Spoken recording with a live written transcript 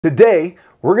Today,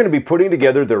 we're going to be putting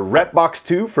together the Repbox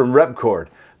 2 from Repkord.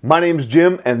 My name's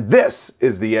Jim, and this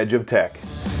is The Edge of Tech.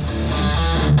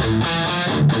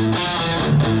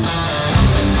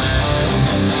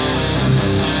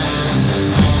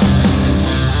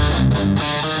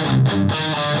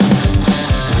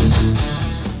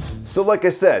 So like I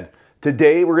said,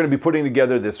 today we're going to be putting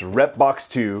together this Repbox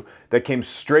 2 that came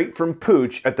straight from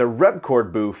Pooch at the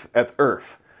Repkord booth at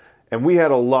IRF. And we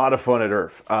had a lot of fun at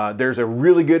IRF. There's a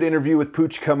really good interview with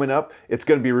Pooch coming up. It's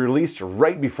going to be released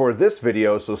right before this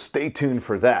video, so stay tuned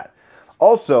for that.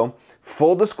 Also,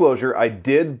 full disclosure, I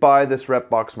did buy this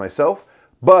Repbox myself,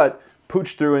 but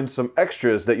Pooch threw in some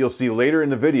extras that you'll see later in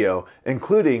the video,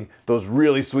 including those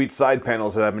really sweet side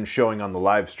panels that I've been showing on the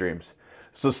live streams.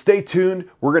 So stay tuned,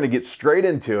 we're going to get straight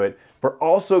into it. We're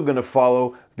also going to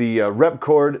follow the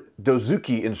Repkord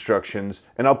Dozuki instructions,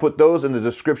 and I'll put those in the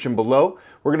description below.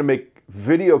 We're going to make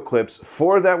video clips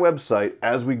for that website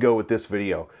as we go with this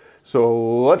video. So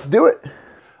let's do it.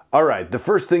 All right, the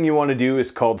first thing you want to do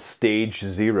is called Stage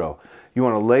 0. You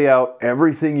want to lay out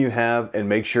everything you have and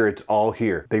make sure it's all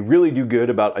here. They really do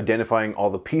good about identifying all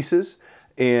the pieces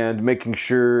and making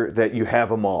sure that you have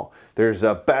them all. There's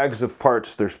bags of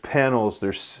parts, there's panels,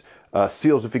 there's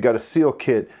seals if you got a seal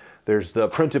kit. There's the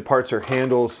printed parts or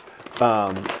handles.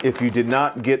 If you did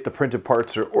not get the printed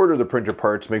parts or order the printed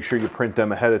parts, make sure you print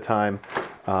them ahead of time.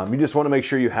 You just want to make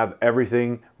sure you have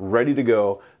everything ready to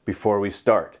go before we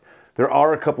start. There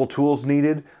are a couple tools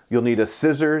needed. You'll need a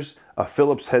scissors, a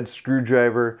Phillips head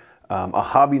screwdriver, a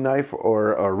hobby knife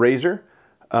or a razor.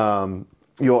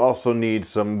 You'll also need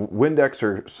some Windex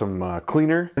or some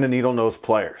cleaner and a needle nose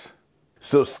pliers.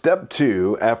 So step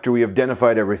 2, after we have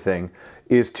identified everything,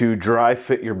 is to dry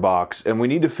fit your box, and we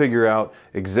need to figure out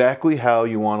exactly how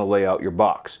you want to lay out your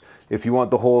box. If you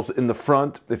want the holes in the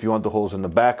front, if you want the holes in the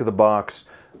back of the box,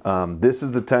 this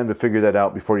is the time to figure that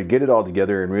out before you get it all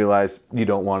together and realize you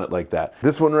don't want it like that.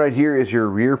 This one right here is your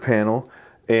rear panel,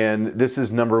 and this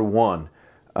is number 1.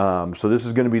 So this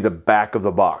is going to be the back of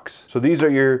the box. So these are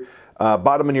your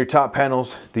bottom and your top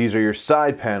panels. These are your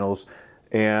side panels,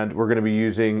 and we're going to be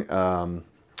using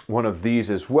one of these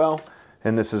as well.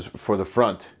 And this is for the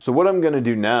front. So what I'm going to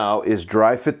do now is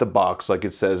dry fit the box like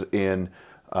it says in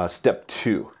step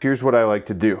 2. Here's what I like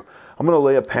to do. I'm going to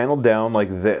lay a panel down like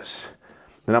this.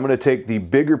 Then I'm going to take the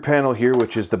bigger panel here,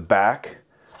 which is the back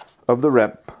of the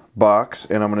rep box,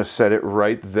 and I'm going to set it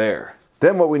right there.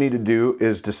 Then what we need to do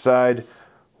is decide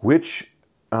which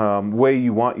way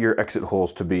you want your exit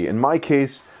holes to be. In my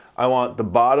case, I want the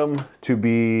bottom to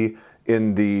be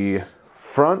in the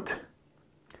front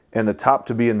and the top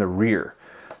to be in the rear.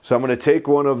 So I'm going to take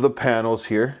one of the panels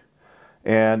here,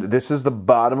 and this is the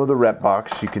bottom of the rep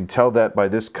box. You can tell that by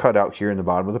this cutout here in the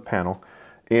bottom of the panel.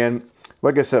 And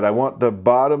like I said, I want the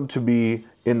bottom to be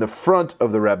in the front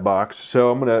of the rep box. So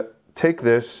I'm going to take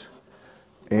this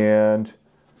and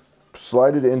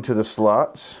slide it into the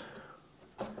slots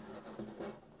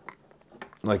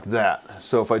like that.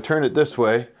 So if I turn it this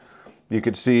way, you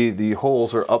can see the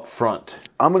holes are up front.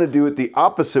 I'm going to do it the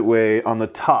opposite way on the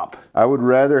top. I would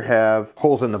rather have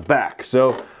holes in the back.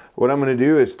 So what I'm going to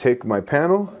do is take my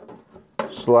panel,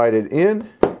 slide it in,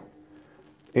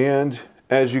 and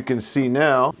as you can see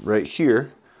now, right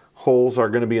here, holes are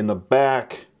going to be in the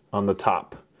back on the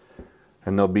top,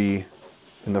 and they'll be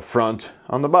in the front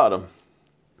on the bottom.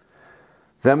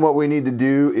 Then what we need to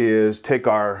do is take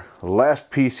our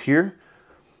last piece here,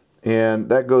 and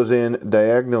that goes in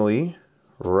diagonally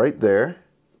right there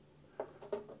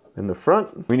in the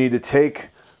front. We need to take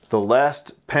the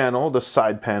last panel, the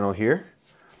side panel here,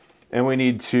 and we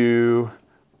need to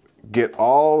get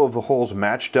all of the holes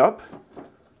matched up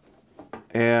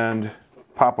and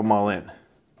pop them all in.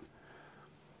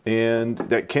 And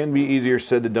that can be easier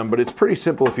said than done, but it's pretty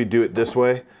simple if you do it this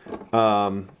way.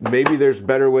 Maybe there's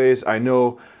better ways. I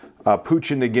know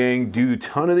Pooch and the gang do a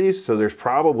ton of these, so there's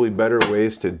probably better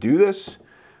ways to do this.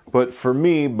 But for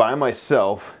me, by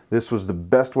myself, this was the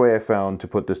best way I found to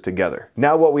put this together.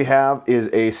 Now what we have is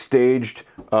a staged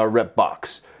rep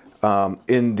box.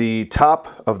 In the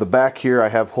top of the back here, I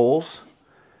have holes.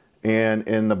 And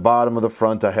in the bottom of the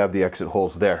front, I have the exit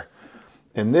holes there.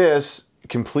 And this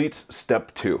completes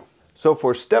step 2. So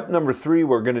for step number 3,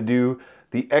 we're going to do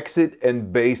the exit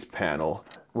and base panel.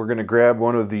 We're going to grab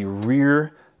one of the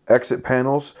rear exit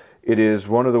panels. It is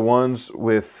one of the ones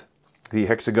with the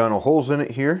hexagonal holes in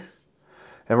it here,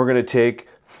 and we're going to take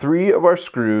 3 of our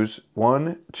screws,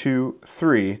 1, 2,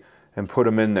 3, and put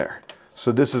them in there.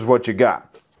 So this is what you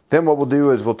got. Then what we'll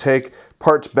do is we'll take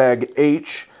parts bag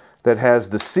H that has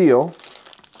the seal,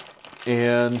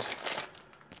 and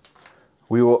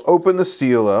we will open the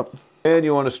seal up And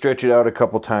you want to stretch it out a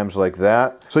couple times like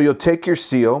that. So you'll take your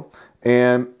seal,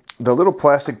 and the little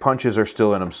plastic punches are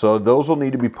still in them, so those will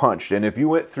need to be punched. And if you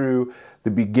went through the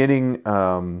beginning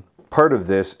part of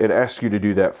this, it asks you to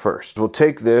do that first. We'll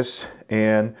take this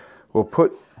and we'll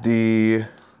put the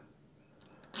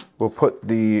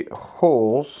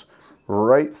holes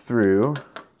right through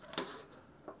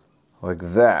like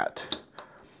that.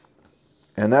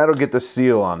 And that'll get the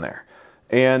seal on there.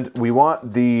 And we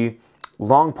want the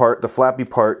long part, the flappy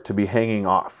part, to be hanging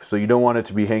off. So you don't want it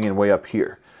to be hanging way up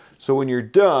here. So when you're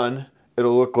done,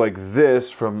 it'll look like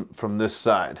this from this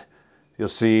side. You'll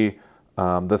see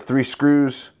the 3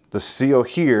 screws, the seal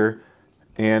here,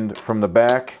 and from the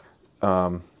back,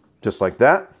 just like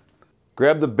that.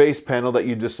 Grab the base panel that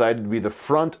you decided to be the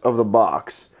front of the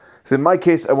box. So in my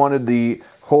case, I wanted the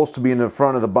holes to be in the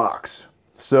front of the box.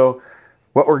 So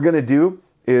what we're gonna do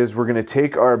is we're gonna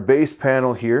take our base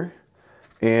panel here,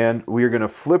 and we're gonna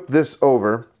flip this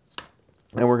over,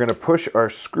 and we're gonna push our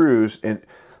screws in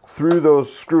through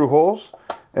those screw holes,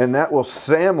 and that will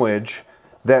sandwich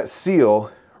that seal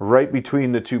right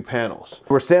between the 2 panels.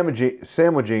 We're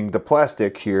sandwiching the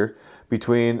plastic here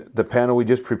between the panel we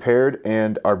just prepared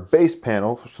and our base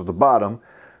panel, so the bottom.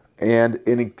 And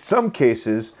in some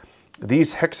cases,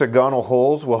 these hexagonal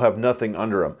holes will have nothing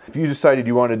under them. If you decided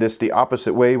you wanted this the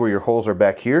opposite way, where your holes are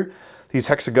back here, these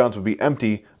hexagons would be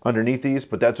empty underneath these,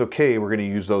 but that's okay, we're gonna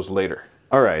use those later.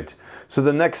 All right, so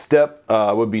the next step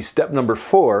would be step number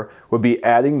 4, would be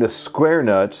adding the square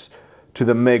nuts to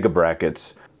the mega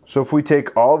brackets. So if we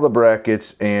take all the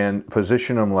brackets and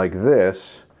position them like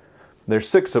this, there's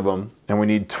 6 of them, and we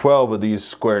need 12 of these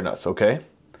square nuts, okay?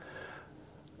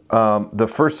 The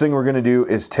first thing we're gonna do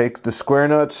is take the square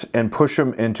nuts and push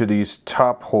them into these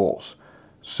top holes.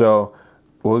 So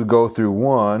we'll go through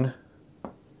 1.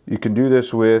 You can do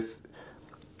this with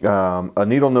a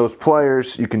needle nose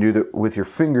pliers. You can do that with your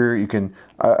finger. You can.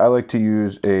 I like to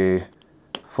use a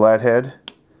flathead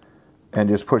and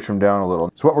just push them down a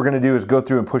little. So what we're going to do is go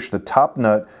through and push the top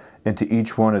nut into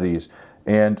each one of these,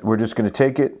 and we're just going to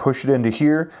take it, push it into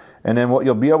here, and then what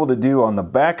you'll be able to do on the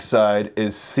back side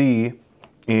is see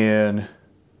in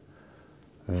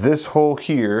this hole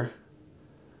here.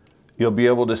 You'll be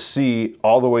able to see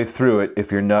all the way through it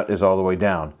if your nut is all the way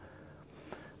down.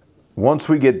 Once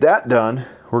we get that done,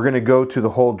 we're going to go to the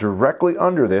hole directly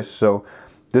under this. So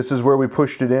this is where we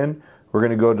pushed it in. We're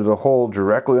going to go to the hole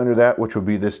directly under that, which will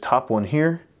be this top one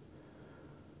here.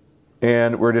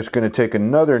 And we're just going to take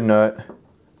another nut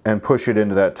and push it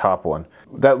into that top one.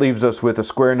 That leaves us with a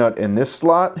square nut in this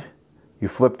slot. You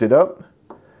flipped it up,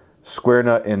 square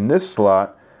nut in this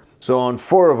slot. So on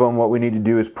 4 of them, what we need to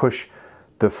do is push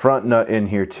the front nut in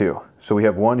here too. So we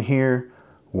have 1 here,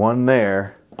 1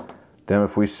 there. Then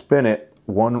if we spin it,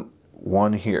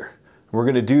 one here. We're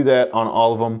going to do that on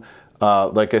all of them.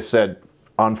 Like I said,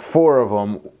 on 4 of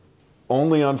them,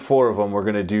 only on 4 of them, we're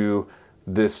going to do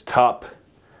this top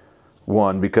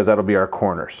one because that'll be our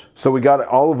corners. So we got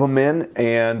all of them in,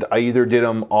 and I either did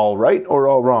them all right or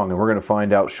all wrong, and we're going to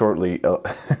find out shortly.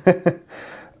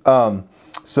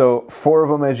 So 4 of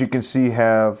them, as you can see,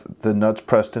 have the nuts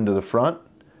pressed into the front.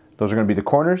 Those are going to be the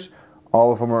corners.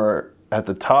 All of them are at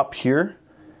the top here.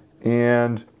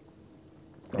 And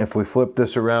if we flip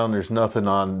this around, there's nothing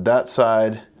on that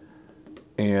side,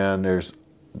 and there's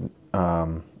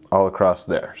all across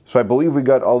there. So I believe we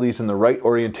got all these in the right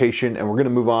orientation, and we're going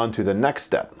to move on to the next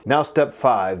step. Now step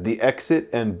 5, the exit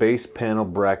and base panel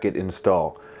bracket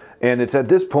install. And it's at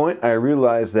this point I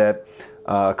realized that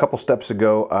a couple steps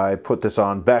ago I put this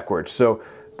on backwards. So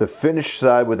the finished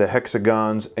side with the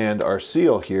hexagons and our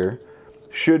seal here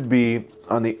should be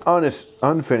on the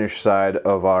unfinished side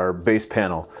of our base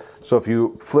panel. So if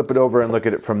you flip it over and look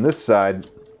at it from this side,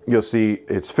 you'll see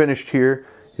it's finished here.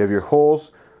 You have your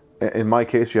holes. In my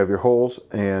case, you have your holes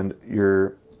and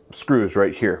your screws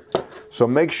right here. So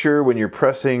make sure when you're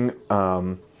pressing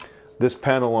this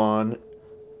panel on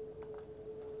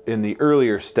in the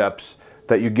earlier steps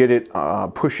that you get it,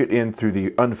 push it in through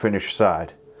the unfinished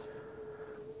side.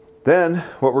 Then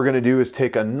what we're going to do is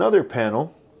take another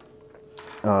panel,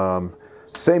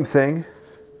 same thing,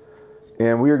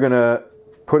 and we are going to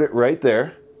put it right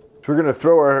there. So we're going to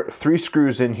throw our 3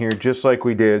 screws in here just like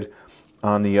we did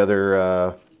on the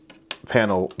other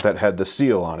panel that had the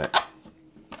seal on it.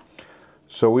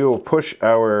 So we will push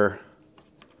our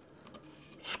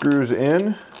screws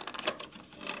in,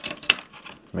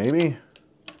 maybe.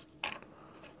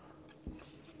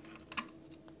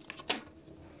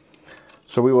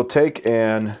 So we will take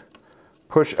and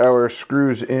push our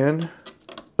screws in.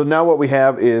 So now what we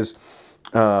have is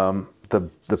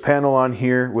the panel on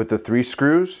here with the 3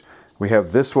 screws. we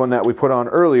have this one that we put on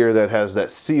earlier that has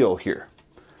that seal here.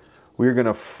 We're going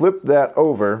to flip that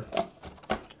over.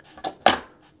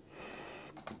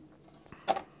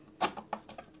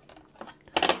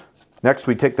 Next,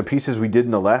 we take the pieces we did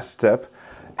in the last step,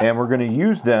 and we're going to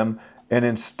use them and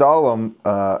install them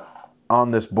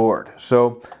on this board.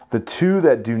 So the two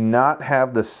that do not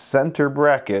have the center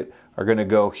bracket are going to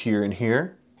go here and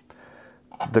here.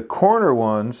 The corner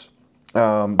ones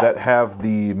that have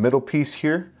the middle piece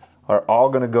here are all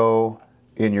going to go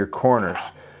in your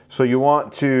corners. So you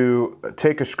want to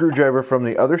take a screwdriver from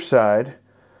the other side,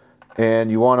 and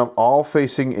you want them all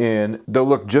facing in. They'll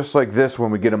look just like this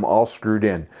when we get them all screwed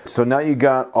in. So now you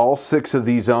got all 6 of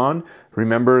these on.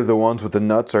 Remember, the ones with the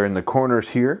nuts are in the corners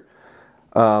here.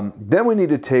 Then we need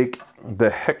to take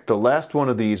the last one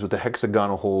of these with the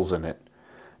hexagonal holes in it.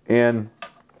 And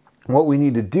what we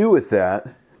need to do with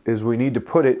that is we need to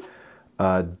put it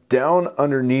down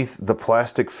underneath the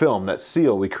plastic film, that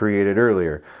seal we created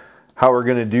earlier. How we're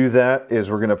going to do that is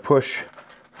we're going to push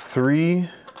 3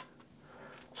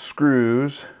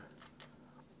 screws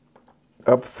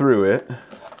up through it.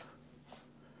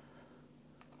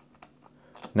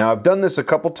 Now I've done this a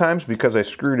couple times because I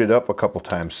screwed it up a couple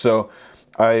times, so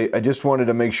I just wanted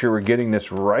to make sure we're getting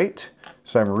this right.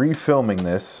 So I'm refilming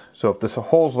this. So if the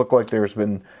holes look like there's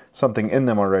been something in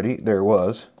them already, there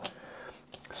was.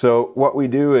 So what we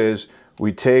do is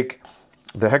we take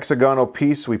the hexagonal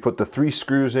piece, we put the 3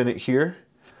 screws in it here,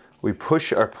 we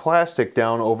push our plastic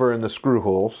down over in the screw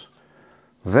holes.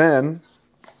 Then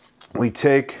we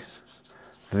take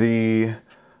the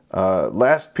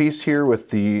last piece here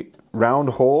with the round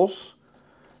holes.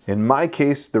 In my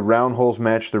case, the round holes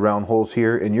match the round holes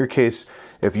here. In your case,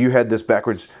 if you had this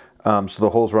backwards, so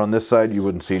the holes were on this side, you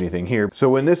wouldn't see anything here. So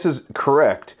when this is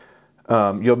correct,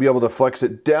 you'll be able to flex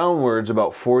it downwards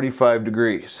about 45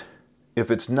 degrees. If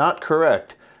it's not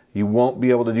correct, you won't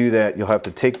be able to do that. You'll have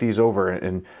to take these over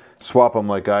and swap them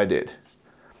like I did.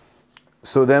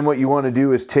 So then what you want to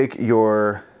do is take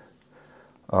your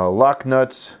lock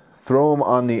nuts, throw them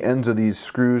on the ends of these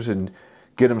screws and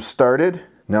get them started.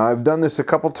 Now I've done this a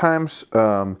couple times,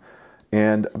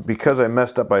 and because I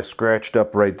messed up, I scratched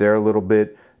up right there a little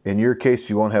bit. In your case,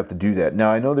 you won't have to do that.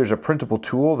 Now I know there's a printable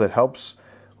tool that helps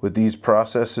with these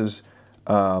processes.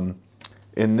 In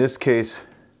this case,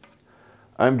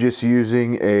 I'm just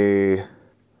using a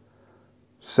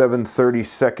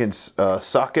 7/32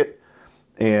 socket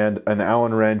and an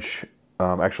Allen wrench.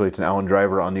 Actually, it's an Allen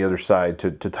driver on the other side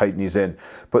to tighten these in.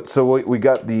 But so we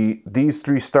got these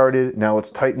 3 started. Now let's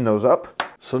tighten those up.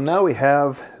 So now we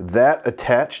have that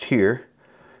attached here,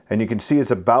 and you can see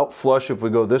it's about flush if we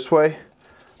go this way.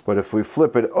 But if we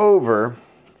flip it over,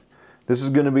 this is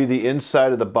going to be the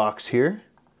inside of the box here.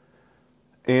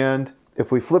 And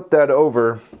if we flip that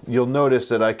over, you'll notice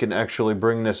that I can actually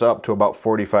bring this up to about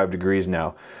 45 degrees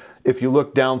now. If you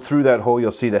look down through that hole,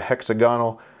 you'll see the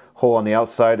hexagonal hole on the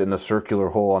outside and the circular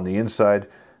hole on the inside,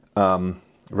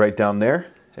 right down there.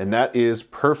 And that is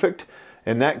perfect.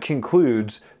 And that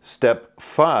concludes step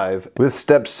 5. With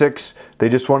step 6, they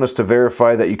just want us to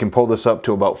verify that you can pull this up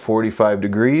to about 45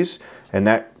 degrees, and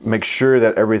that makes sure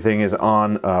that everything is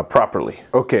on properly.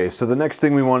 Okay, so the next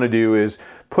thing we want to do is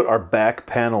put our back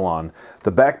panel on.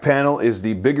 The back panel is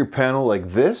the bigger panel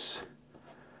like this,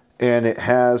 and it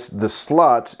has the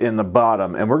slots in the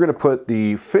bottom, and we're going to put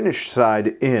the finished side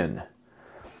in.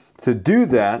 To do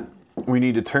that, we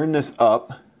need to turn this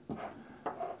up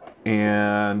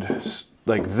and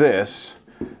like this,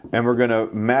 and we're going to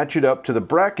match it up to the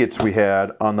brackets we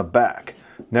had on the back.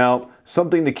 Now,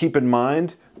 something to keep in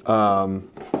mind,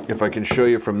 if I can show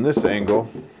you from this angle,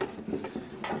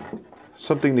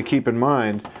 something to keep in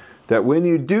mind, that when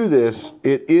you do this,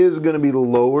 it is going to be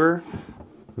lower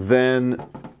than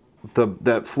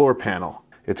that floor panel.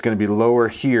 It's going to be lower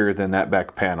here than that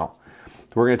back panel.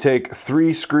 We're going to take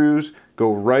 3 screws,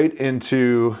 go right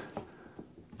into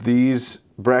these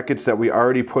brackets that we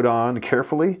already put on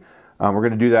carefully. We're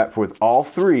going to do that with all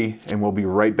 3, and we'll be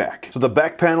right back. So the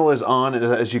back panel is on, and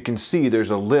as you can see,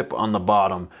 there's a lip on the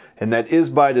bottom, and that is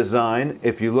by design.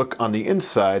 If you look on the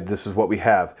inside, this is what we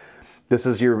have. This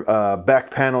is your back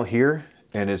panel here,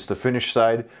 and it's the finished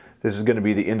side. This is going to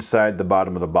be the inside, the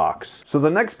bottom of the box. So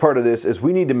the next part of this is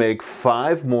we need to make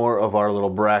 5 more of our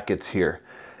little brackets here.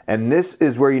 And this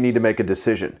is where you need to make a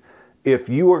decision. If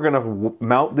you are going to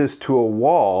mount this to a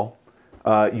wall,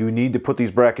 you need to put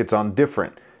these brackets on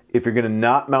different. If you're going to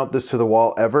not mount this to the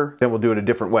wall ever, then we'll do it a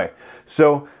different way.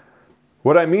 So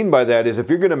what I mean by that is if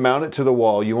you're going to mount it to the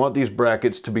wall, you want these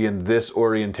brackets to be in this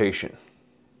orientation.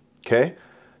 Okay?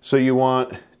 So you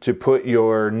want to put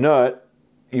your nut,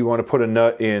 you want to put a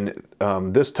nut in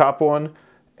this top one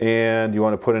and you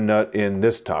want to put a nut in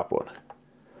this top one.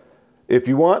 If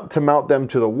you want to mount them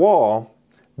to the wall,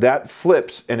 that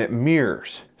flips and it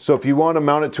mirrors. So if you want to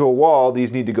mount it to a wall,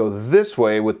 these need to go this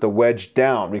way with the wedge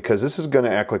down, because this is going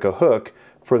to act like a hook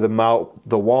for the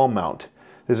wall mount.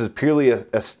 This is purely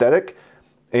aesthetic,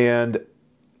 and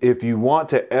if you want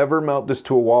to ever mount this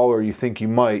to a wall, or you think you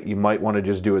might want to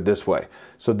just do it this way.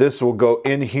 So this will go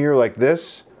in here like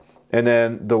this, and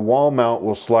then the wall mount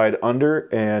will slide under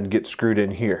and get screwed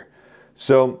in here.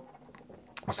 So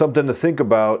something to think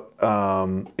about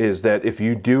is that if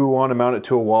you do want to mount it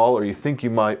to a wall, or you think you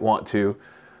might want to,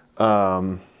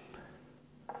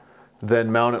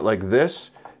 then mount it like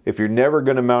this. If you're never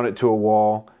going to mount it to a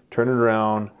wall, turn it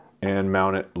around and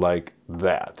mount it like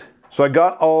that. So I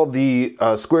got all the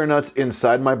square nuts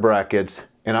inside my brackets,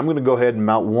 and I'm going to go ahead and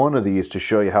mount one of these to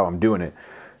show you how I'm doing it.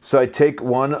 So I take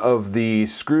one of the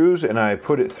screws and I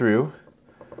put it through,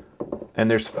 and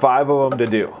there's 5 of them to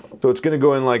do. So it's going to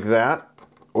go in like that.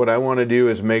 What I want to do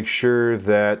is make sure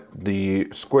that the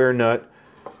square nut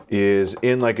is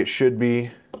in like it should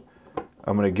be.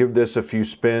 I'm going to give this a few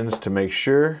spins to make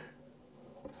sure.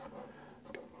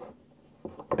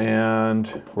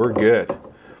 And we're good.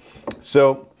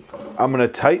 So I'm going to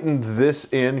tighten this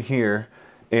in here,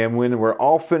 and when we're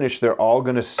all finished, they're all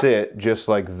going to sit just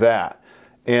like that.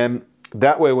 And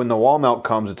that way when the wall mount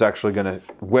comes, it's actually going to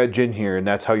wedge in here, and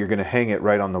that's how you're going to hang it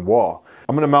right on the wall.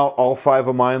 I'm going to mount all 5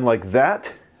 of mine like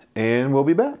that, and we'll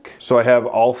be back. So I have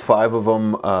all 5 of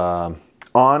them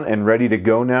on and ready to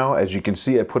go now. As you can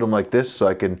see, I put them like this so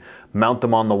I can mount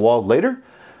them on the wall later.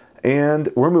 And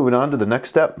we're moving on to the next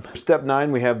step. Step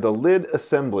 9, we have the lid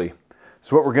assembly.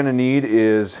 So what we're going to need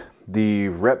is the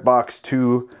Repbox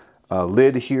 2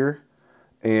 lid here,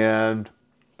 and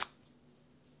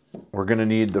we're going to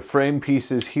need the frame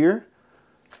pieces here,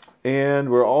 and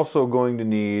we're also going to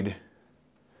need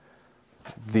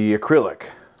the acrylic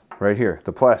right here,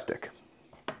 the plastic.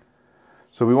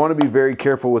 So we want to be very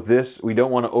careful with this. We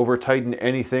don't want to over tighten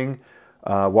anything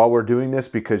while we're doing this,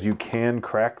 because you can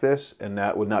crack this, and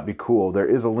that would not be cool. There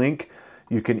is a link.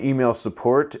 You can email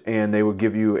support and they will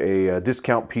give you a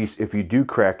discount piece if you do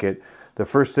crack it. The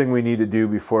first thing we need to do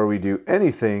before we do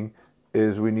anything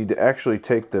is we need to actually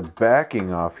take the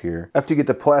backing off here. After you get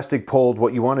the plastic pulled,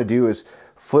 what you want to do is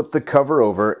flip the cover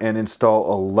over and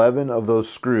install 11 of those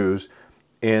screws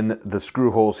in the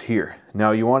screw holes here.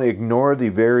 Now you want to ignore the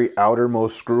very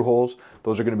outermost screw holes.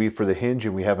 Those are going to be for the hinge,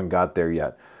 and we haven't got there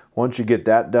yet. Once you get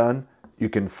that done, you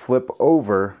can flip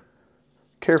over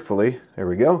carefully. There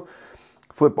we go.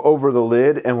 Flip over the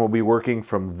lid, and we'll be working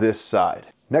from this side.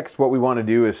 Next, what we want to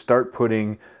do is start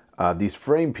putting these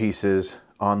frame pieces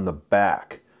on the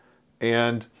back.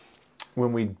 And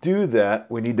when we do that,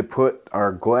 we need to put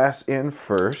our glass in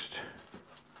first.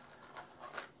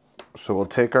 So we'll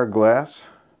take our glass,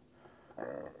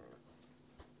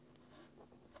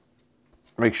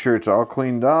 make sure it's all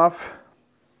cleaned off,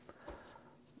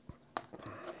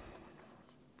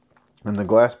 and the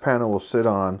glass panel will sit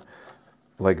on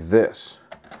like this.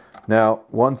 Now,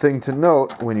 one thing to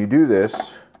note when you do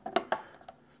this,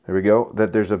 there we go,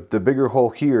 that there's the bigger hole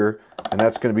here, and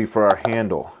that's going to be for our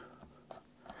handle.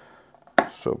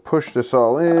 So push this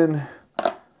all in,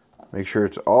 make sure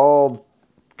it's all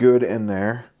good in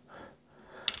there.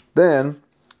 Then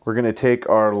we're going to take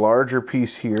our larger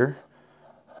piece here,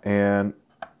 and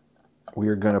we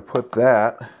are going to put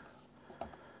that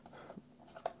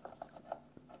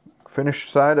finished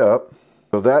side up.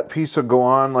 So that piece will go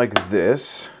on like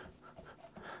this.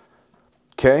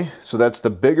 Okay, so that's the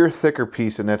bigger, thicker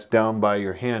piece, and that's down by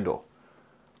your handle.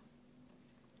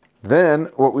 Then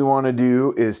what we want to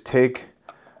do is take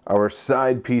our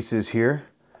side pieces here,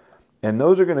 and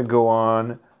those are going to go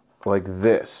on like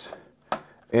this.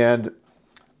 And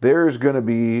there's going to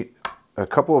be a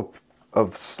couple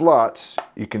of slots.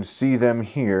 You can see them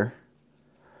here,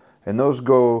 and those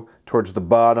go towards the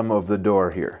bottom of the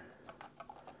door here.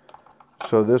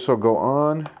 So this will go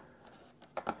on,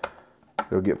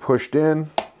 it'll get pushed in,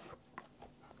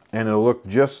 and it'll look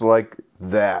just like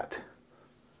that.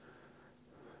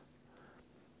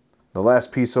 The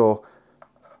last piece will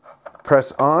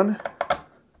press on,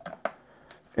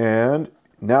 and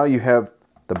now you have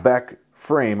the back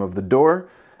frame of the door,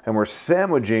 and we're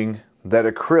sandwiching that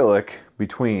acrylic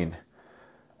between.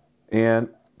 And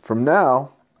from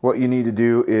now, what you need to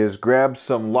do is grab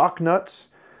some lock nuts,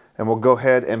 and we'll go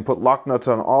ahead and put lock nuts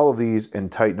on all of these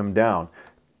and tighten them down.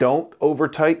 Don't over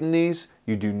tighten these.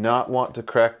 You do not want to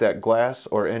crack that glass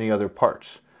or any other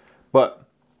parts. But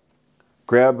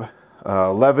grab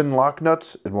 11 lock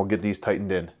nuts and we'll get these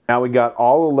tightened in. Now we got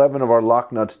all 11 of our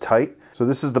lock nuts tight. So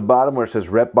this is the bottom where it says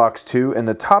Repbox 2, and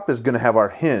the top is going to have our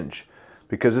hinge.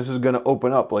 because this is going to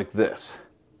open up like this.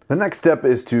 The next step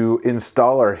is to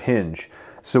install our hinge.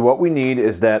 So what we need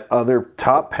is that other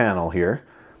top panel here,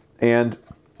 and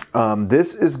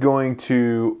this is going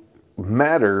to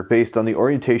matter based on the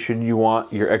orientation you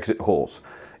want your exit holes.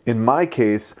 In my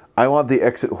case, I want the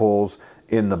exit holes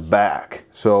in the back,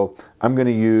 so I'm going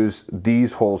to use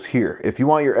these holes here. If you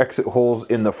want your exit holes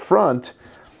in the front,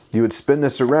 you would spin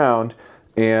this around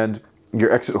and your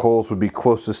exit holes would be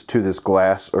closest to this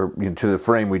glass, or to the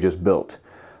frame we just built.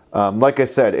 Like I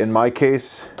said, in my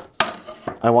case,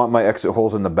 I want my exit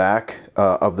holes in the back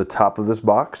of the top of this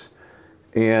box.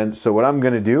 And so what I'm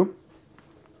going to do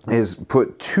is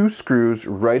put 2 screws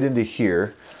right into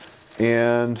here,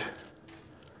 and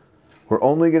we're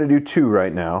only going to do 2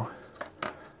 right now.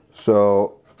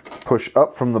 So push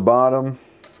up from the bottom,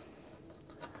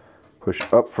 push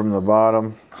up from the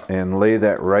bottom, and lay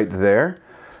that right there.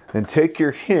 And take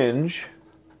your hinge,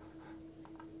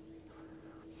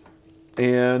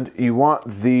 and you want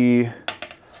this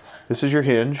is your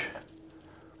hinge.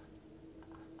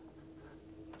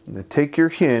 Take your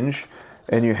hinge,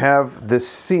 and you have this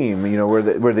seam, where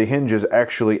the hinge is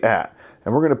actually at.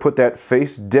 And we're going to put that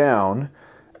face down,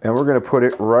 and we're going to put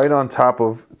it right on top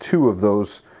of 2 of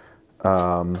those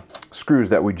screws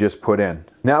that we just put in.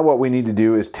 Now what we need to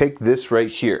do is take this right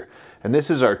here, and this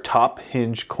is our top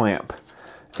hinge clamp.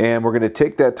 And we're going to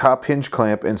take that top hinge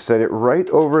clamp and set it right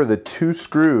over the 2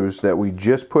 screws that we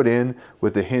just put in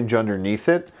with the hinge underneath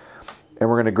it. And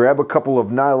we're going to grab a couple of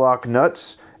nylock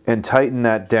nuts and tighten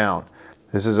that down.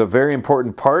 This is a very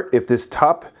important part. If this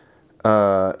top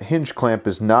hinge clamp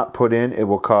is not put in, it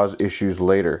will cause issues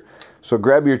later. So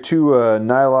grab your 2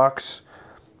 nylocks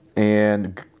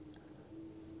and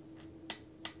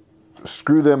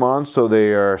screw them on so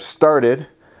they are started,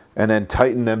 and then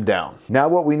tighten them down. Now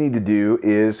what we need to do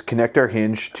is connect our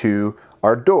hinge to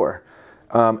our door.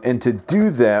 And to do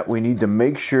that, we need to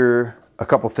make sure a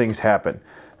couple things happen.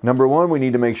 Number one, we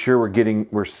need to make sure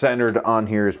we're centered on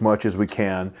here as much as we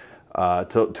can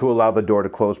to allow the door to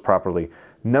close properly.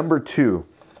 Number two,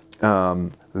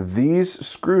 these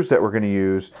screws that we're going to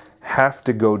use have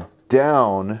to go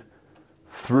down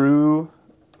through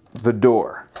the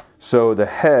door. So the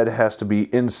head has to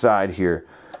be inside here.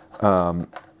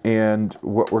 And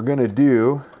what we're going to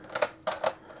do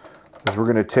is we're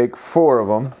going to take 4 of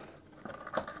them,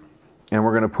 and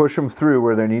we're going to push them through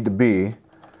where they need to be.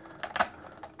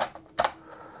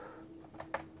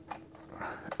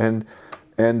 And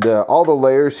all the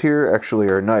layers here actually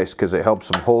are nice because it helps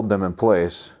them hold them in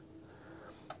place.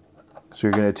 So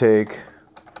you're going to take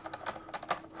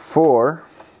 4,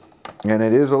 and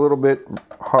it is a little bit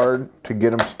hard to get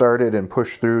them started and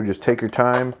push through. Just take your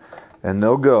time and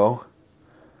they'll go.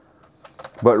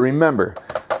 But remember,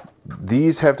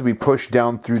 these have to be pushed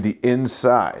down through the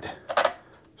inside.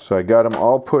 So I got them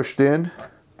all pushed in.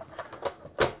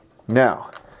 Now,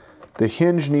 the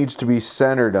hinge needs to be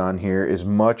centered on here as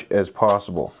much as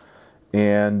possible.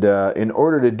 And in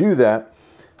order to do that,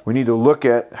 we need to look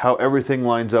at how everything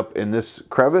lines up in this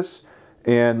crevice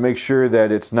and make sure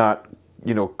that it's not,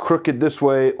 crooked this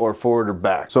way or forward or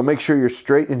back. So make sure you're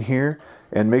straight in here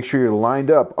and make sure you're lined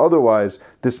up. Otherwise,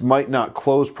 this might not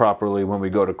close properly when we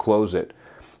go to close it.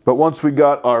 But once we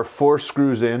got our 4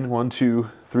 screws in, 1, 2,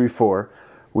 3, 4,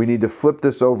 we need to flip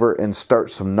this over and start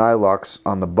some nylocks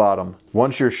on the bottom.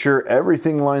 Once you're sure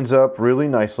everything lines up really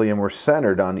nicely and we're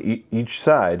centered on each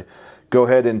side, go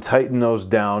ahead and tighten those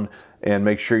down and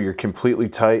make sure you're completely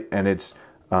tight and it's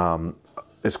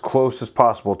as close as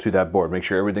possible to that board. Make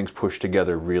sure everything's pushed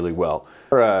together really well.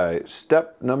 All right,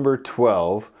 step number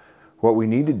 12. What we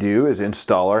need to do is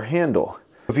install our handle.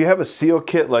 If you have a seal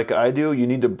kit like I do, you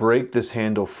need to break this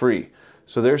handle free.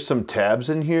 So there's some tabs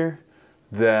in here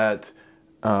that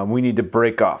we need to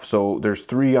break off. So there's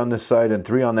 3 on this side and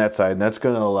 3 on that side, and that's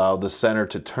going to allow the center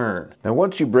to turn. Now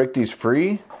once you break these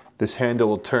free, this handle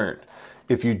will turn.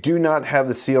 If you do not have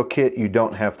the seal kit, you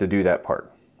don't have to do that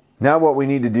part. Now what we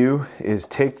need to do is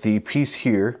take the piece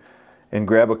here and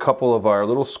grab a couple of our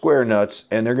little square nuts,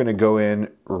 and they're going to go in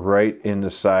right in the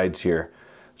sides here.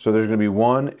 So there's going to be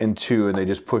 1 and 2, and they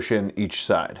just push in each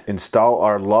side. Install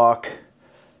our lock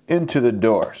into the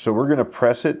door. So we're going to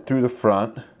press it through the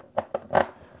front,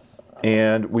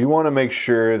 and we want to make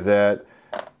sure that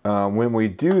when we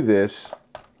do this,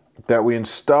 that we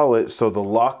install it so the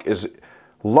lock is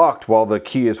locked while the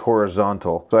key is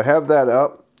horizontal. So I have that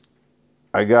up.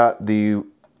 I got the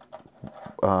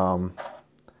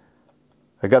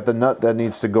nut that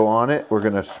needs to go on it. We're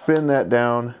going to spin that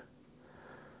down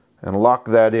and lock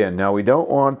that in. Now we don't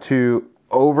want to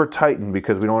over tighten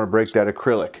because we don't want to break that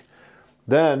acrylic.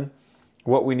 Then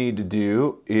what we need to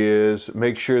do is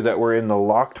make sure that we're in the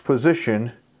locked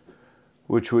position,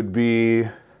 which would be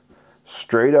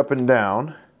straight up and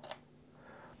down,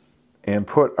 and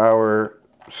put our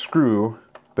screw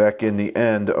back in the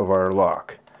end of our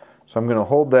lock. So I'm going to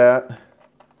hold that.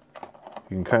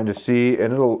 You can kind of see,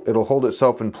 and it'll hold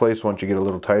itself in place once you get a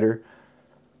little tighter.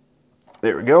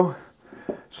 There we go.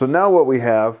 So now what we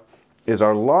have is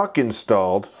our lock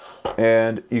installed,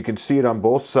 and you can see it on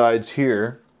both sides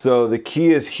here. So the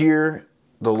key is here,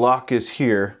 the lock is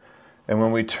here, and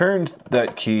when we turn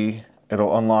that key,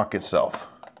 it'll unlock itself.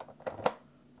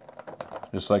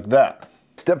 Just like that.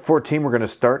 Step 14, we're going to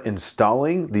start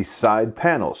installing the side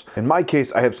panels. In my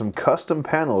case, I have some custom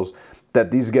panels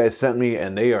that these guys sent me,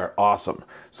 and they are awesome.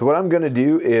 So what I'm going to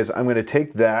do is I'm going to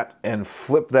take that and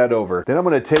flip that over. Then I'm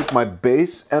going to take my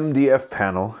base MDF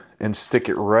panel and stick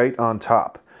it right on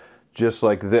top, just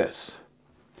like this.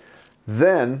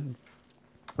 Then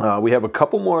we have a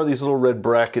couple more of these little red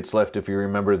brackets left, if you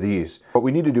remember these. What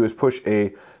we need to do is push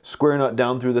a square nut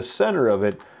down through the center of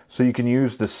it so you can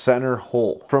use the center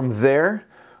hole. From there,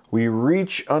 we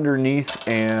reach underneath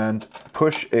and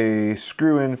push a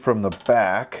screw in from the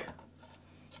back.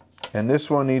 And this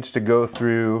one needs to go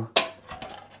through,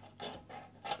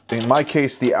 in my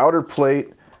case, the outer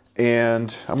plate,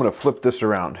 and I'm going to flip this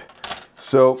around.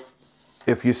 So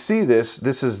if you see this,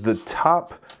 this is the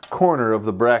top corner of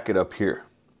the bracket up here.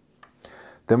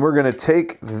 Then we're going to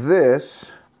take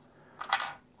this,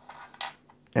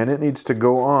 and it needs to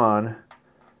go on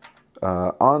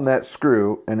that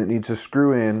screw, and it needs to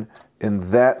screw in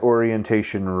that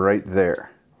orientation right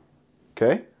there.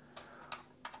 Okay?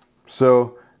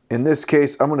 So in this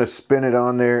case, I'm going to spin it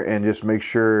on there and just make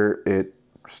sure it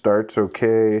starts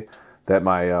okay, that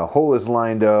my hole is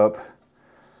lined up,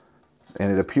 and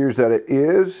it appears that it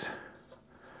is.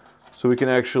 So we can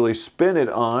actually spin it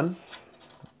on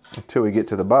until we get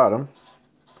to the bottom.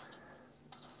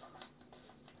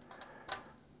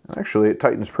 Actually, it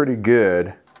tightens pretty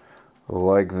good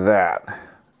like that.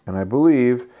 And I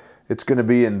believe it's going to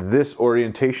be in this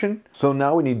orientation. So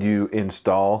now we need to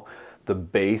install the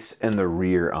base and the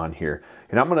rear on here.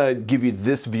 And I'm going to give you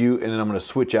this view, and then I'm going to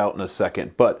switch out in a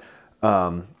second. But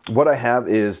what I have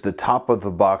is the top of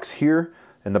the box here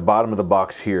and the bottom of the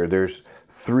box here. There's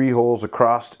 3 holes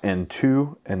across, and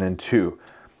 2, and then 2.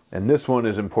 And this one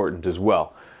is important as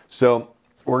well. So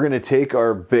we're going to take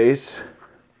our base,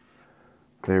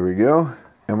 there we go,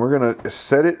 and we're going to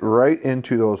set it right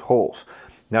into those holes.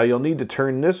 Now you'll need to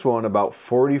turn this one about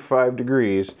 45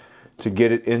 degrees to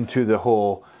get it into the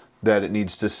hole that it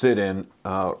needs to sit in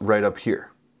right up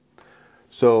here.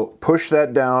 So push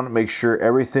that down, make sure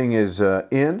everything is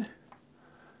in,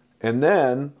 and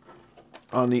then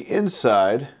on the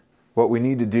inside, what we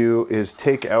need to do is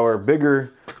take our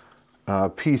bigger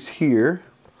piece here,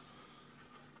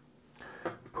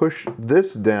 push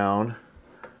this down,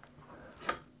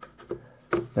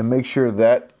 and make sure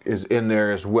that is in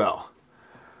there as well.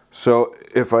 So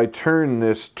if I turn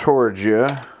this towards you,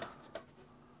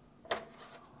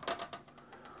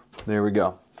 there we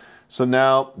go. So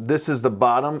now this is the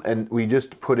bottom, and we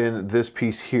just put in this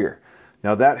piece here.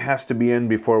 Now that has to be in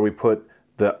before we put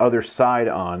the other side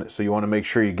on, so you want to make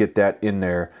sure you get that in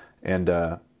there and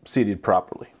seated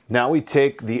properly. Now we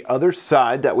take the other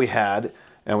side that we had,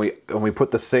 and we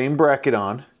put the same bracket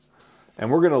on, and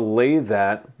we're going to lay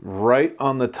that right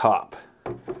on the top.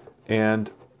 And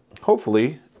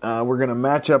hopefully we're going to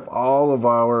match up all of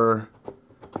our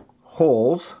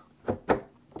holes,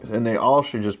 and they all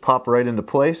should just pop right into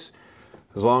place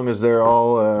as long as they're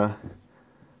all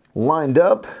lined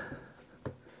up.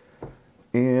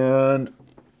 And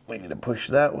we need to push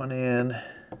that one in.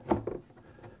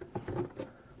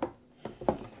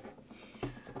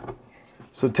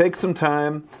 So take some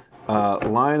time,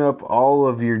 line up all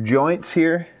of your joints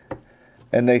here,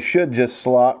 and they should just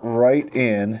slot right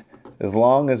in as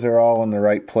long as they're all in the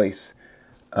right place.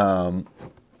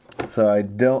 So I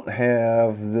don't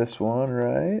have this one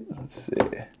right. Let's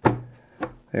see.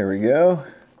 There we go.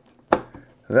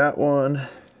 That one.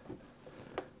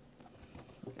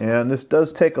 And this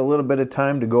does take a little bit of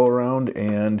time to go around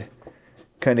and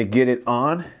kind of get it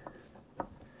on.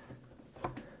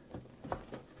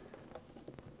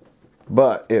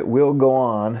 But it will go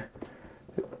on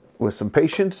with some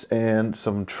patience and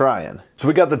some trying. So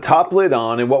we got the top lid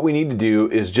on, and what we need to do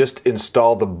is just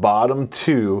install the bottom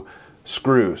 2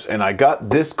 screws. And I got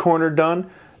this corner done,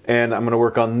 and I'm going to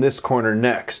work on this corner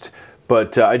next.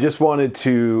 But I just wanted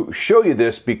to show you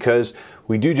this because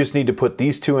we do just need to put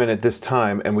these 2 in at this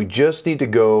time, and we just need to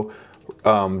go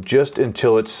just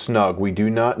until it's snug. We do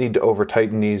not need to over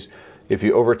tighten these. If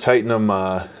you over tighten them,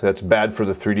 that's bad for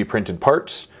the 3D printed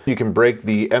parts. You can break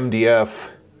the MDF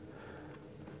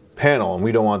panel, and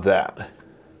we don't want that.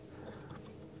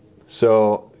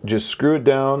 So just screw it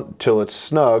down till it's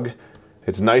snug.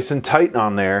 It's nice and tight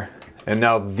on there, and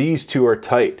now these two are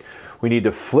tight. We need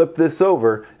to flip this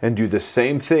over and do the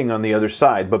same thing on the other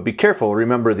side, but be careful,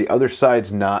 remember the other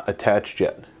side's not attached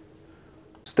yet.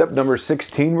 Step number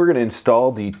 16, we're going to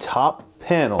install the top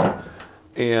panel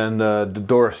and the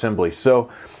door assembly. So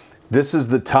this is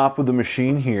the top of the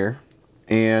machine here,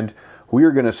 and we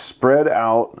are going to spread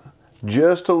out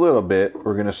just a little bit.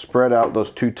 We're going to spread out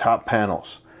those two top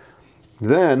panels.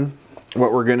 Then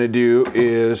what we're going to do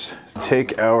is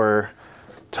take our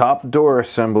top door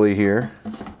assembly here,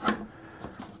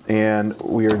 and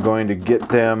we are going to get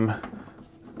them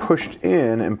pushed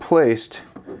in and placed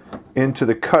into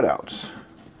the cutouts.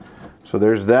 So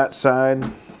there's that side.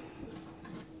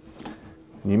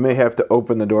 You may have to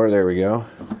open the door. There we go.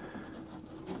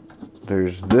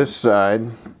 There's this side,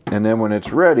 and then when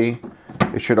it's ready,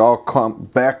 it should all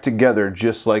clump back together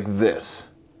just like this.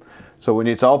 So when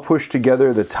it's all pushed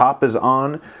together, the top is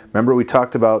on. Remember we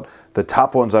talked about the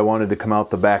top ones I wanted to come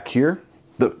out the back here.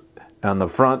 On the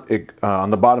front, on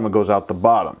the bottom it goes out the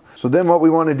bottom. So then what we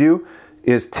want to do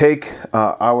is take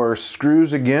our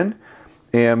screws again,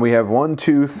 and we have 1,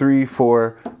 2, 3,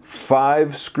 4,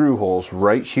 5 screw holes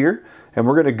right here. And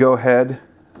we're going to go ahead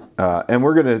and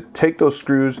we're going to take those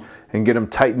screws and get them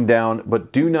tightened down,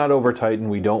 but do not over tighten.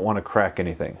 We don't want to crack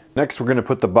anything. Next, we're going to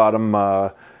put the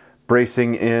bottom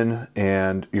bracing in,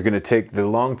 and you're going to take the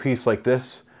long piece like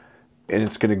this, and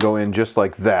it's going to go in just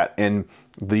like that. And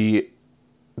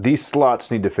these slots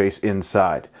need to face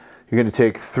inside. You're going to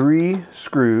take 3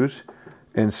 screws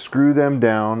and screw them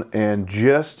down, and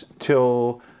just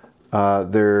till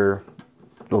they're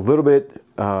a little bit,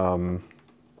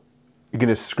 you're going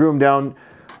to screw them down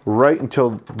right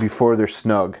until before they're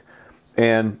snug.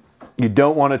 And you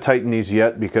don't want to tighten these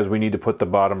yet because we need to put the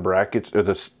bottom brackets, or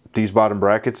these bottom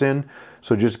brackets in.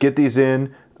 So just get these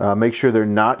in, make sure they're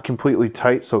not completely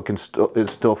tight so it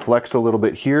still flex a little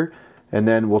bit here, and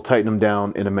then we'll tighten them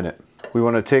down in a minute. We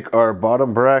want to take our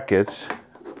bottom brackets,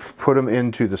 put them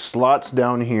into the slots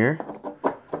down here,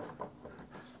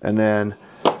 and then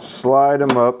slide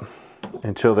them up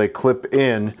until they clip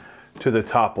in to the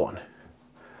top one.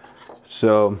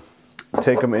 So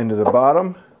take them into the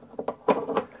bottom,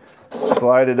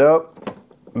 slide it up,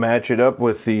 match it up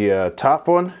with the top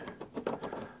one.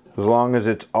 As long as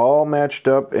it's all matched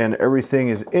up and everything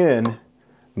is in,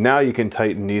 now you can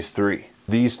tighten these 3.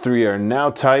 These 3 are now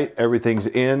tight, everything's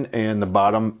in, and the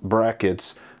bottom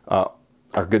brackets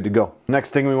are good to go.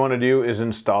 Next thing we want to do is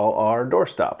install our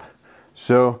doorstop.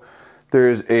 So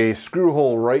there's a screw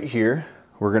hole right here.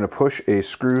 We're going to push a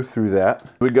screw through that.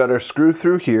 We got our screw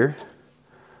through here.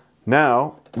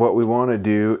 Now what we want to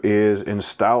do is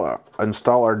install our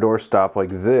doorstop like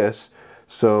this,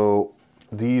 so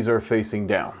these are facing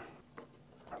down.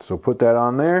 So put that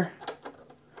on there.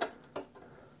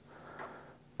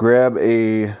 Grab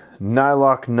a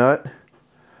nylock nut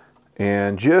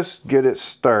and just get it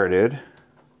started.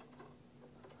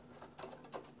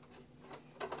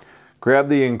 Grab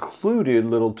the included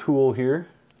little tool here.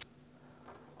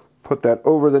 Put that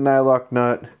over the nylock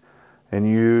nut and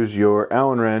use your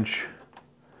Allen wrench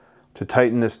to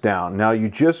tighten this down. Now you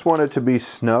just want it to be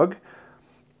snug,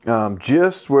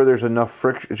 just where there's enough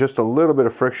friction, just a little bit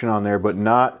of friction on there, but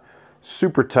not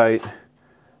super tight,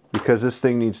 because this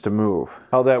thing needs to move.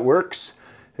 How that works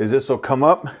is this will come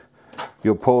up,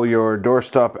 you'll pull your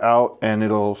doorstop out, and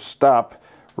it'll stop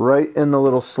right in the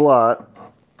little slot,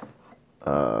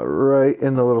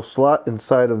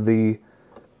 inside of the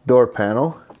door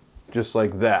panel, just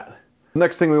like that.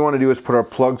 Next thing we want to do is put our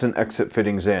plugs and exit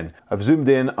fittings in. I've zoomed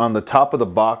in on the top of the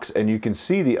box, and you can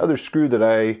see the other screw that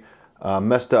I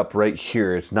messed up right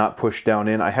here. It's not pushed down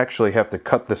in. I actually have to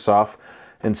cut this off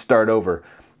and start over.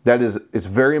 It's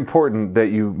very important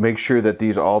that you make sure that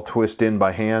these all twist in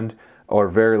by hand or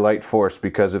very light force,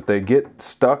 because if they get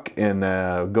stuck and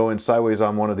go in sideways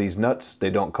on one of these nuts, they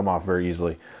don't come off very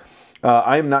easily.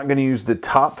 I am not going to use the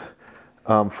top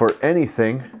for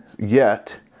anything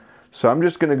yet. So I'm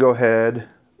just going to go ahead,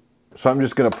 I'm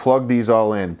just going to plug these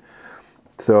all in.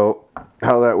 So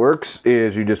how that works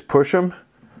is you just push them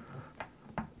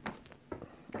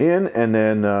in and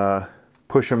then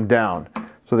push them down.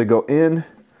 So they go in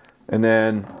and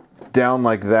then down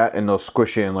like that, and they'll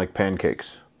squish in like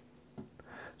pancakes. So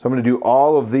I'm going to do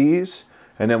all of these,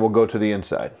 and then we'll go to the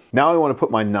inside. Now I want to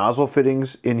put my nozzle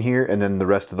fittings in here and then the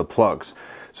rest of the plugs.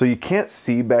 So you can't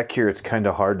see back here, it's kind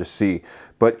of hard to see,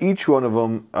 but each one of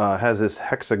them has this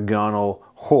hexagonal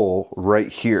hole right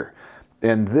here.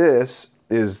 And this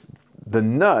is the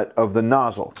nut of the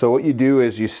nozzle. So what you do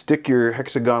is you stick your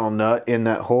hexagonal nut in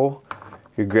that hole,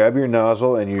 you grab your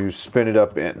nozzle and you spin it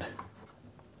up in.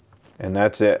 And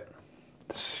that's it.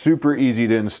 Super easy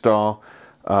to install.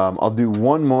 I'll do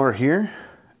one more here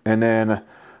and then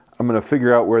I'm going to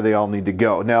figure out where they all need to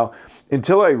go. Now,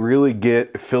 until I really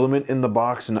get filament in the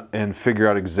box and figure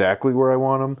out exactly where I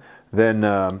want them,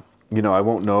 then you know, I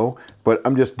won't know. But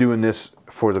I'm just doing this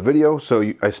for the video.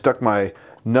 So I stuck my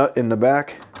nut in the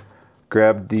back,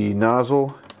 grabbed the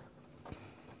nozzle,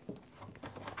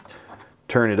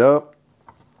 turn it up,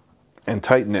 and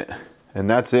tighten it. And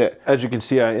that's it. As you can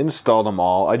see, I installed them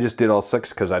all. I just did all 6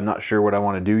 because I'm not sure what I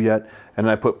want to do yet. And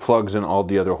I put plugs in all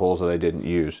the other holes that I didn't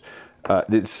use.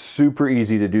 It's super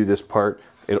easy to do this part.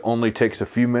 It only takes a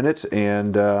few minutes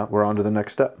and we're on to the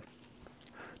next step.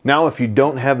 Now, if you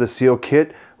don't have the seal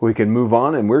kit, we can move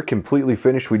on and we're completely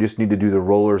finished. We just need to do the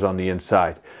rollers on the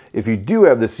inside. If you do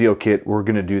have the seal kit, we're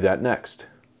going to do that next.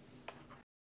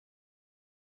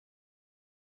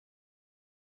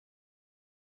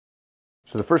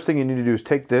 So the first thing you need to do is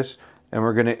take this and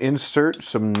we're going to insert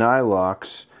some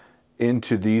nylocks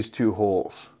into these 2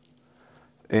 holes.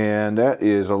 And that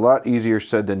is a lot easier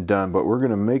said than done, but we're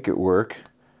going to make it work.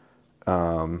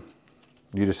 You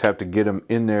just have to get them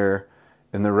in there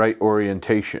in the right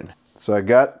orientation. So I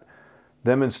got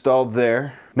them installed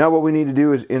there. Now what we need to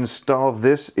do is install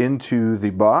this into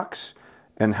the box,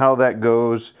 and how that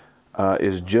goes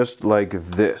is just like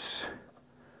this.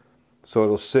 So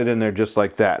it'll sit in there just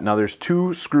like that. Now there's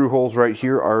 2 screw holes right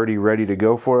here already ready to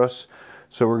go for us.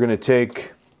 So we're going to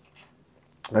take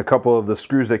a couple of the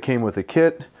screws that came with the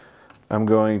kit. I'm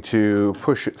going to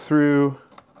push it through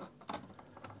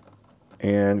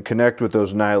and connect with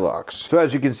those nylocks. So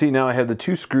as you can see now, I have the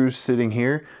 2 screws sitting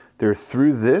here. They're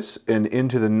through this and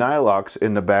into the nylocks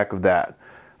in the back of that.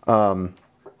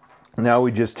 Now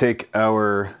we just take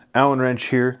our Allen wrench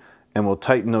here and we'll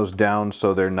tighten those down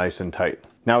so they're nice and tight.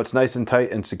 Now it's nice and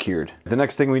tight and secured. The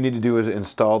next thing we need to do is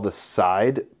install the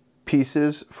side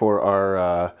pieces for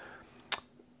our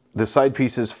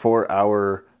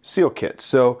seal kit.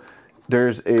 So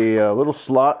there's a little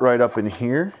slot right up in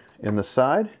here in the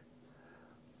side,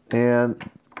 and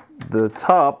the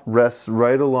top rests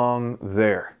right along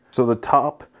there. So the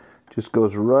top just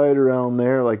goes right around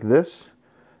there like this,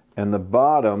 and the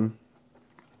bottom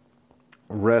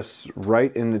rests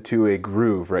right into a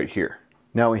groove right here.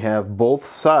 Now we have both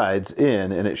sides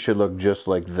in, and it should look just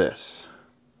like this.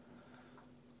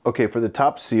 Okay, for the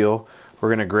top seal, we're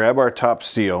going to grab our top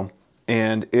seal,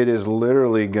 and it is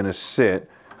literally going to sit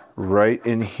right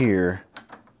in here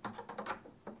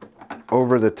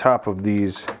over the top of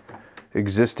these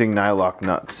existing nylock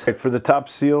nuts. For the top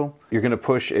seal, you're going to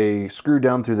push a screw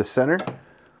down through the center.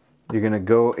 You're going to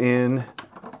go in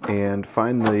and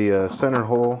find the center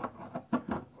hole,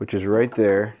 which is right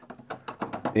there,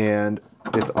 and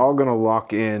it's all going to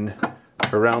lock in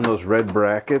around those red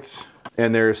brackets.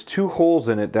 And there's 2 holes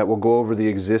in it that will go over the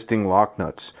existing lock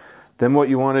nuts. Then what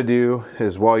you want to do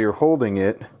is, while you're holding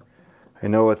it, I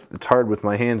know it's hard with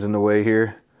my hands in the way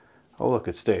here. Oh look,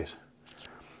 it stays.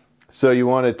 So you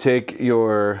want to take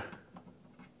your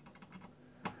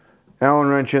Allen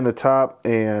wrench in the top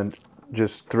and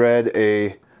just thread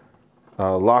a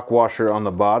lock washer on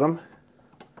the bottom.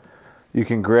 You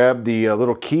can grab the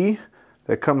little key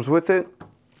that comes with it,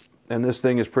 and this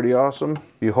thing is pretty awesome.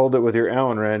 You hold it with your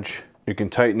Allen wrench, you can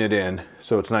tighten it in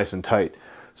so it's nice and tight.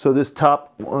 So this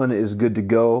top one is good to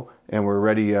go, and we're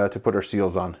ready to put our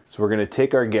seals on. So we're going to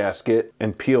take our gasket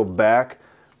and peel back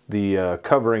the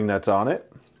covering that's on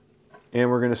it, and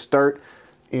we're going to start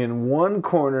in one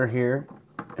corner here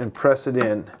and press it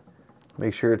in.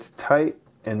 Make sure it's tight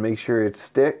and make sure it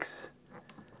sticks.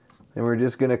 And we're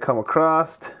just going to come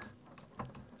across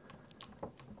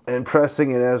and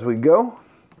pressing it as we go.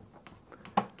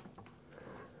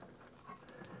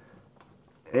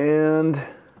 And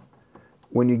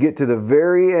when you get to the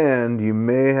very end, you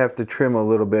may have to trim a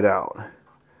little bit out.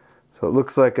 So it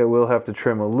looks like I will have to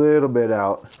trim a little bit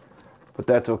out, but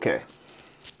that's okay.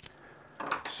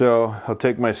 So I'll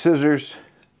take my scissors,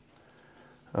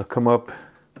 I'll come up,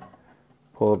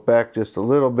 pull it back just a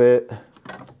little bit.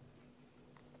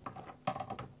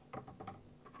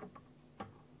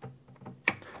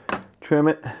 Trim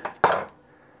it,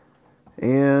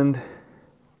 and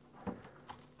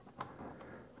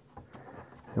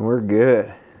we're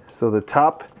good. So the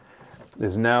top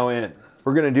is now in.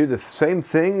 We're going to do the same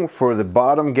thing for the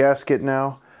bottom gasket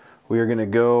now. We are going to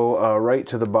go right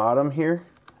to the bottom here.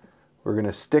 We're going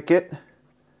to stick it,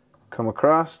 come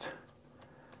across,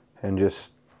 and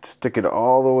just stick it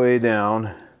all the way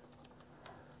down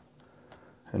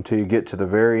until you get to the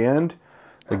very end.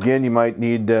 Again, you might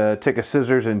need to take a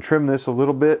scissors and trim this a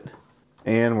little bit,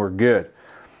 and we're good.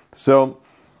 So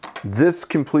this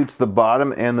completes the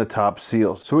bottom and the top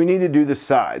seals. So we need to do the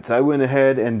sides. I went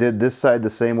ahead and did this side the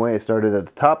same way. I started at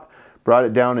the top, brought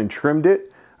it down and trimmed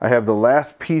it. I have the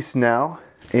last piece now,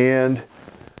 and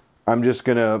I'm just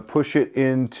gonna push it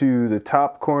into the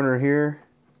top corner here,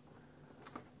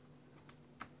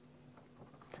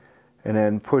 and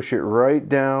then push it right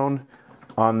down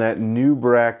on that new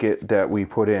bracket that we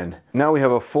put in. Now we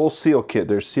have a full seal kit.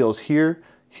 There's seals here,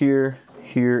 here,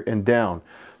 here, and down.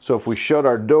 So if we shut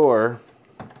our door,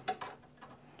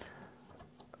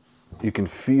 you can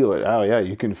feel it. Oh yeah,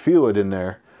 you can feel it in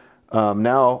there.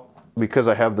 Now, because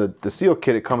I have the seal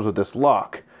kit, it comes with this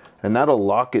lock, and that'll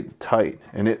lock it tight,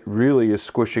 and it really is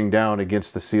squishing down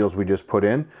against the seals we just put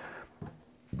in,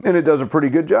 and it does a pretty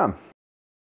good job.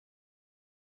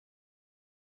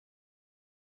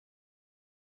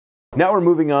 Now we're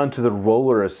moving on to the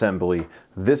roller assembly.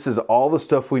 This is all the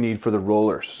stuff we need for the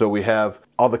rollers. So we have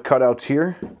all the cutouts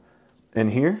here and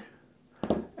here,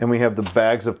 and we have the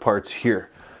bags of parts here.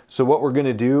 So what we're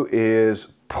gonna do is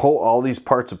pull all these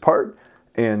parts apart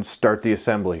and start the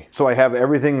assembly. So I have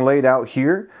everything laid out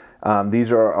here.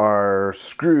 These are our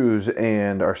screws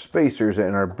and our spacers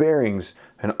and our bearings,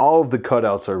 and all of the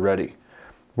cutouts are ready.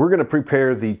 We're gonna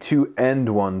prepare the two end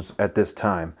ones at this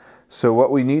time. So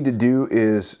what we need to do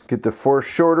is get the 4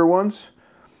 shorter ones.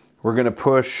 We're gonna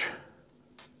push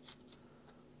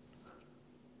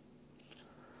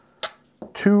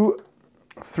 2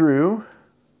 through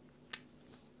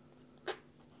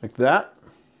like that.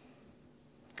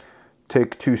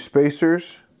 Take 2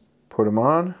 spacers, put them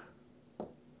on.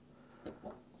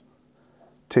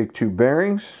 Take 2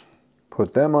 bearings,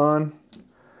 put them on.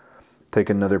 Take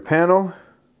another panel,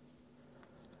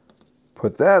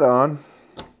 put that on.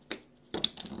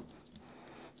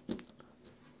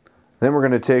 Then we're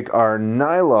going to take our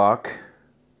nylock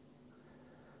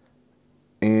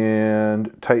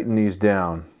and tighten these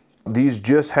down. These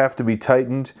just have to be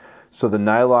tightened so the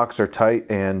nylocks are tight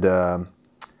and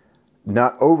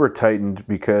not over tightened,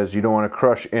 because you don't want to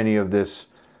crush any of this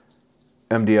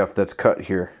MDF that's cut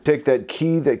here. Take that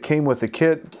key that came with the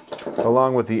kit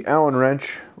along with the Allen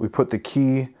wrench. We put the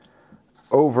key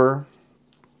over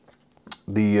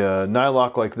the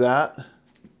nylock like that.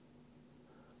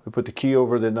 We put the key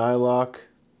over the nylock.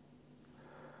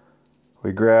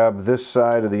 We grab this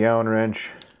side of the Allen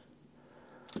wrench,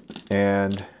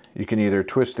 and you can either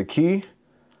twist the key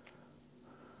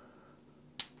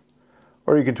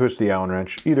or you can twist the Allen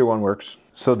wrench. Either one works.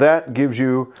 So that gives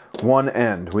you one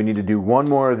end. We need to do one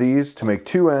more of these to make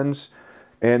 2 ends,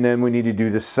 and then we need to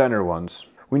do the center ones.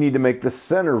 We need to make the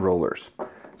center rollers.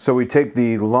 So we take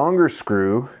the longer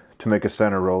screw to make a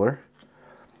center roller,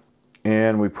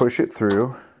 and we push it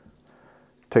through.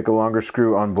 Take a longer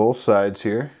screw on both sides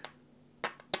here.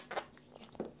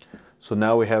 So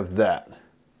now we have that.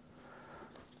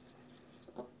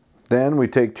 Then we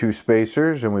take 2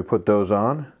 spacers and we put those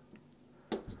on.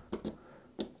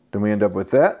 Then we end up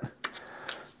with that.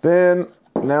 Then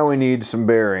now we need some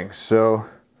bearings. So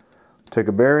take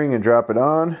a bearing and drop it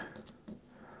on.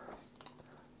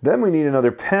 Then we need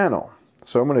another panel.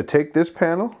 So I'm going to take this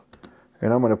panel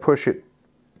and I'm going to push it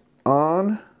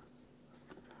on.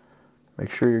 Make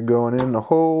sure you're going in the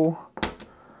hole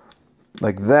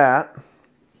like that.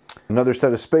 Another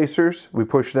set of spacers, we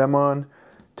push them on.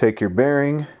 Take your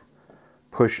bearing,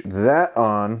 push that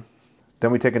on.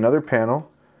 Then we take another panel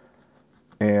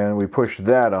and we push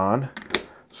that on.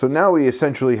 So now we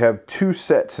essentially have 2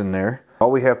 sets in there. All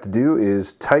we have to do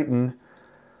is tighten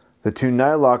the 2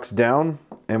 nylocks down,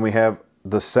 and we have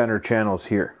the center channels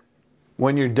here.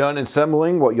 When you're done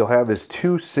assembling, what you'll have is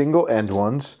 2 single end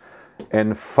ones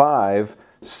and 5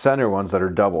 center ones that are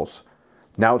doubles.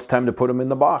 Now it's time to put them in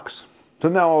the box. So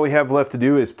now all we have left to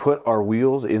do is put our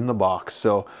wheels in the box.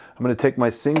 So I'm going to take my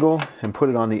single and put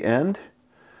it on the end.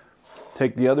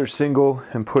 Take the other single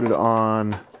and put it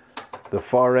on the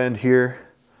far end here.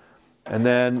 And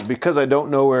then, because I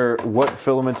don't know what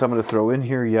filaments I'm going to throw in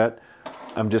here yet,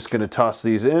 I'm just going to toss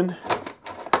these in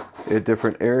at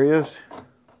different areas.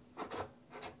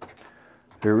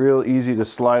 They're real easy to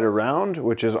slide around,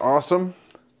 which is awesome.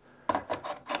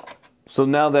 So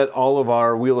now that all of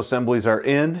our wheel assemblies are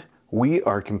in, we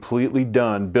are completely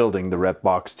done building the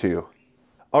Repbox 2.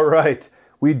 All right,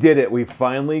 we did it. We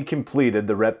finally completed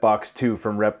the Repbox 2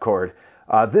 from Repkord.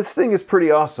 This thing is pretty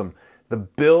awesome. The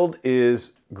build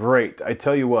is great. I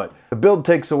tell you what, the build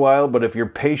takes a while, but if you're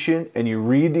patient and you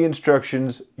read the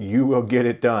instructions, you will get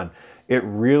it done. It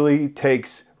really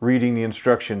takes reading the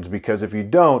instructions, because if you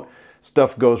don't,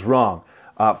 stuff goes wrong.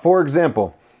 For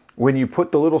example, when you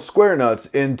put the little square nuts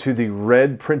into the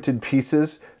red printed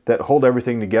pieces that hold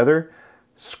everything together,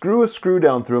 screw a screw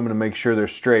down through them to make sure they're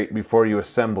straight before you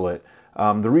assemble it.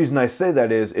 The reason I say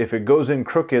that is if it goes in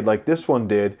crooked like this one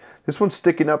did, this one's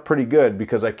sticking up pretty good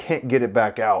because I can't get it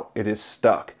back out. It is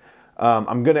stuck.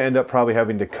 I'm going to end up probably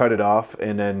having to cut it off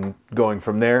and then going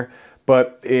from there.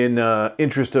 But in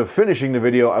interest of finishing the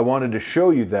video, I wanted to show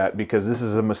you that because this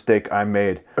is a mistake I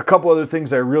made. A couple other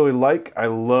things I really like. I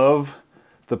love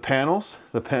the panels.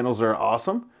 The panels are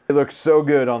awesome. They look so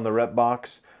good on the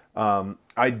Repbox.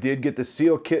 I did get the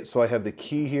seal kit, so I have the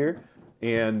key here.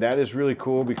 And that is really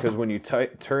cool because when you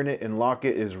turn it and lock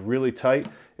it, it is really tight.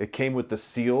 It came with the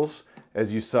seals,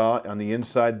 as you saw on the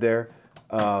inside there.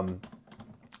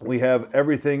 We have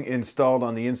everything installed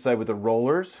on the inside with the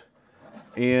rollers.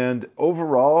 And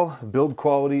overall, build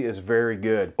quality is very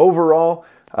good. Overall,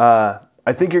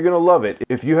 I think you're gonna love it.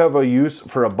 If you have a use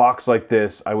for a box like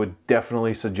this, I would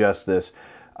definitely suggest this.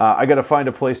 I gotta find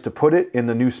a place to put it in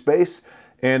the new space,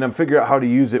 and I'm figuring out how to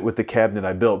use it with the cabinet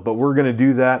I built, but we're gonna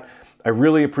do that. I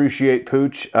really appreciate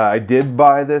Pooch. I did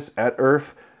buy this at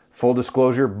IRF, full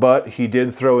disclosure, but he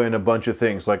did throw in a bunch of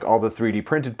things like all the 3D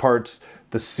printed parts,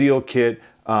 the seal kit,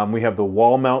 we have the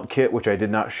wall mount kit, which I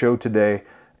did not show today,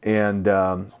 and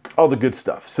all the good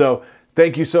stuff. So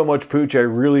thank you so much, Pooch. I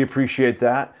really appreciate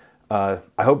that. I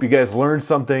hope you guys learned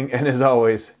something, and as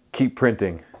always, keep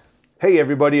printing. Hey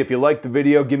everybody, if you liked the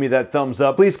video, give me that thumbs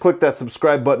up. Please click that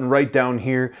subscribe button right down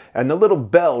here and the little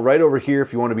bell right over here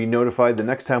if you want to be notified the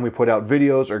next time we put out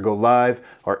videos or go live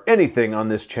or anything on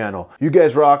this channel. You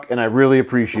guys rock, and I really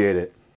appreciate it.